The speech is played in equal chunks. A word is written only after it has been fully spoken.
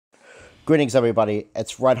Greetings, everybody.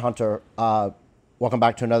 It's Red Hunter. Welcome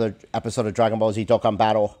back to another episode of Dragon Ball Z Dokkan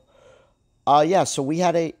Battle. Yeah, so we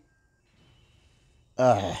had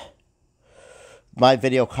my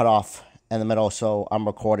video cut off in the middle, so I'm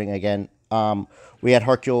recording again. We had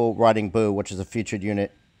Hercule riding Boo, which is a featured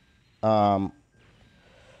unit.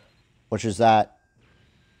 Which is that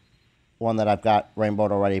one that I've got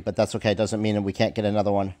rainbowed already, but that's okay. It doesn't mean that we can't get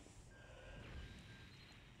another one.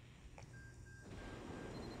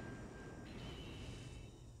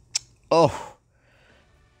 Oh,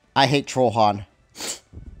 I hate Trollhan.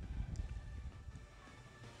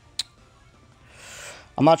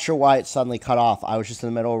 I'm not sure why it suddenly cut off. I was just in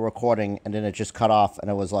the middle of recording, and then it just cut off,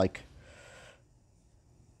 and it was like...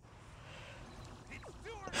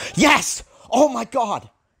 Yes! Oh my god!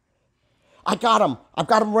 I got him! I've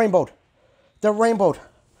got him rainbowed. They're rainbowed.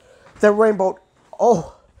 They're rainbowed.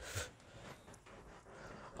 Oh.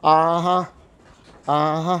 Uh-huh.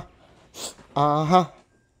 Uh-huh. Uh-huh.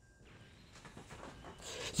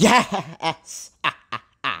 Yes!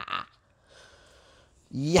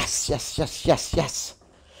 Yes, yes, yes, yes, yes.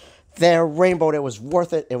 They're rainbowed. It was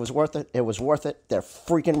worth it. It was worth it. It was worth it. They're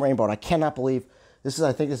freaking rainbowed. I cannot believe this is,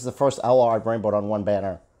 I think this is the first LR I've rainbowed on one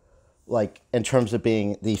banner. Like, in terms of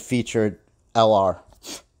being the featured LR.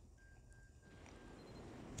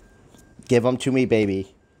 Give them to me,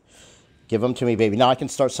 baby. Give them to me, baby. Now I can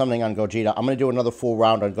start summoning on Gogeta. I'm going to do another full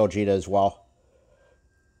round on Gogeta as well.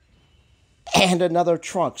 And another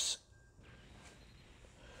Trunks.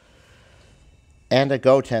 And a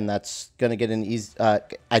Goten that's going to get an easy...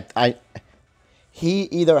 he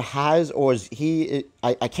either has or is he...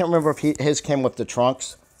 I can't remember if his came with the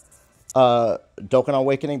Trunks Dokkan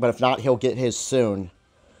Awakening, but if not, he'll get his soon.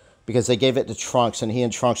 Because they gave it to Trunks, and he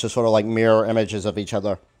and Trunks are sort of like mirror images of each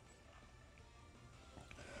other.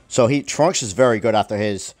 So Trunks is very good after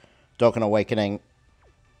his Dokkan Awakening.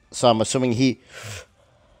 So I'm assuming he...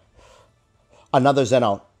 Another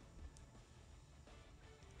Zeno.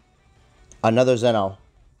 Another Zeno.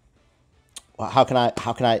 How can I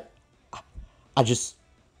just...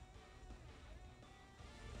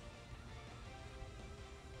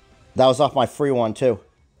 That was off my free one, too.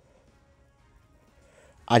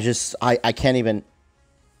 I can't even...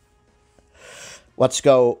 Let's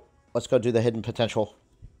go do the hidden potential.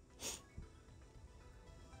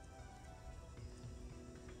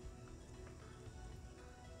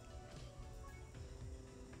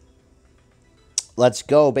 Let's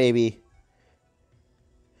go, baby.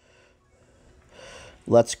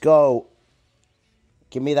 Let's go.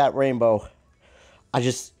 Give me that rainbow. We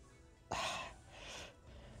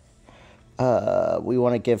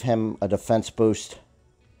want to give him a defense boost.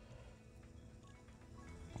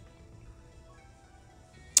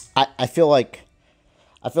 I feel like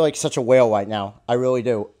such a whale right now. I really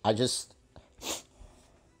do. I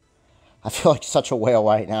feel like such a whale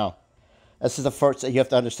right now. This is the first, you have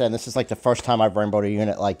to understand, this is like the first time I've rainbowed a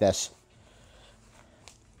unit like this.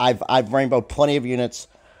 I've rainbowed plenty of units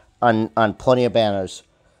on plenty of banners,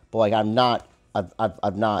 but like I've not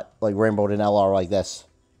like rainbowed an LR like this.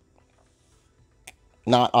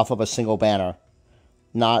 Not off of a single banner.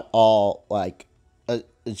 Not all like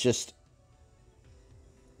it's just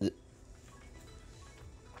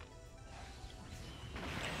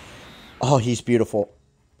oh, he's beautiful.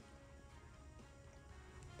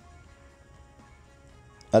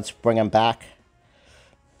 Let's bring him back.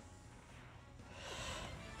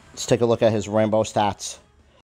 Let's take a look at his rainbow stats.